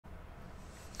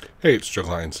Hey, it's Joe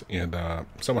Lines, and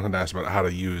someone had asked about how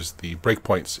to use the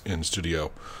breakpoints in Studio,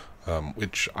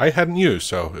 which I hadn't used,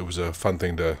 so it was a fun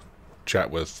thing to chat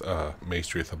with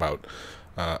Maestrith about.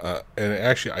 And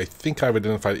actually, I think I've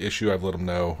identified the issue. I've let him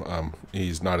know.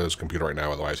 He's not at his computer right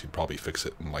now, otherwise he'd probably fix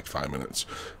it in like 5 minutes.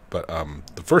 But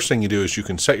the first thing you do is you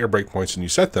can set your breakpoints, and you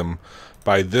set them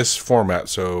by this format.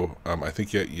 So I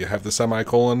think you have the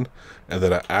semicolon, and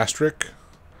then an asterisk,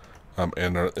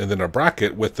 and then a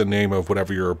bracket with the name of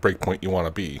whatever your breakpoint you want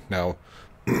to be. Now,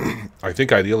 I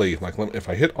think ideally, like if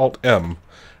I hit Alt-M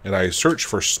and I search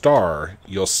for star,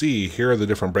 you'll see here are the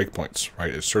different breakpoints,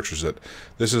 right? It searches it.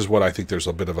 This is what I think there's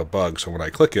a bit of a bug. So when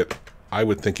I click it, I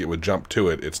would think it would jump to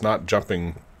it. It's not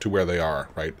jumping to where they are,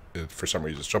 right? For some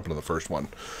reason, it's jumping to the first one.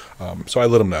 So I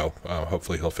let him know.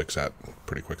 Hopefully he'll fix that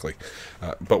pretty quickly.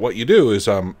 But what you do is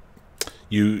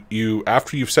you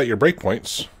after you've set your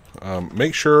breakpoints,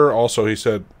 make sure also, he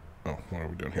said, oh, what are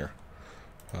we doing here?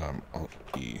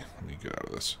 Alt-E, let me get out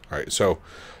of this. All right, so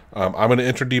I'm going to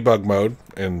enter debug mode,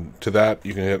 and to that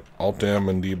you can hit Alt-M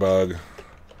and debug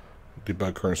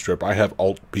current strip. I have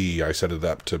Alt-B, I set it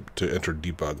up to enter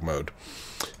debug mode.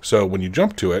 So when you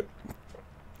jump to it,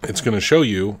 it's going to show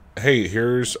you, hey,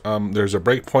 here's there's a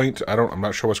breakpoint. I'm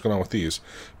not sure what's going on with these,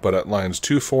 but at lines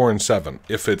 2, 4, and 7.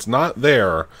 If it's not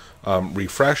there,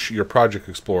 refresh your Project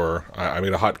Explorer. I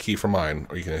made a hotkey for mine,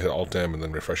 or you can hit Alt-M and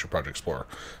then refresh your Project Explorer.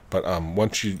 But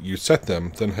once you set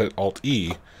them, then hit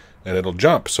Alt-E, and it'll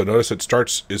jump. So notice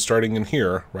it's starting in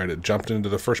here, right? It jumped into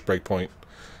the first breakpoint,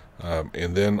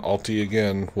 and then Alt-E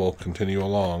again will continue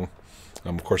along.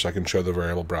 Of course, I can show the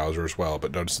variable browser as well,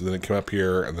 but notice then it came up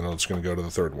here, and then it's going to go to the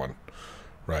third one,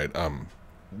 right?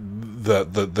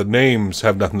 The names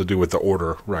have nothing to do with the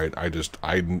order, right?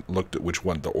 I looked at which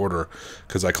one, the order,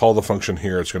 because I call the function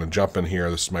here. It's going to jump in here.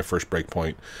 This is my first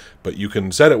breakpoint, but you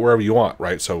can set it wherever you want,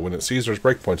 right? So when it sees there's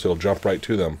breakpoints, it'll jump right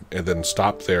to them, and then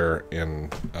stop there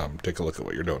and take a look at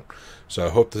what you're doing. So I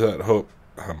hope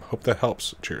that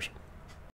helps. Cheers.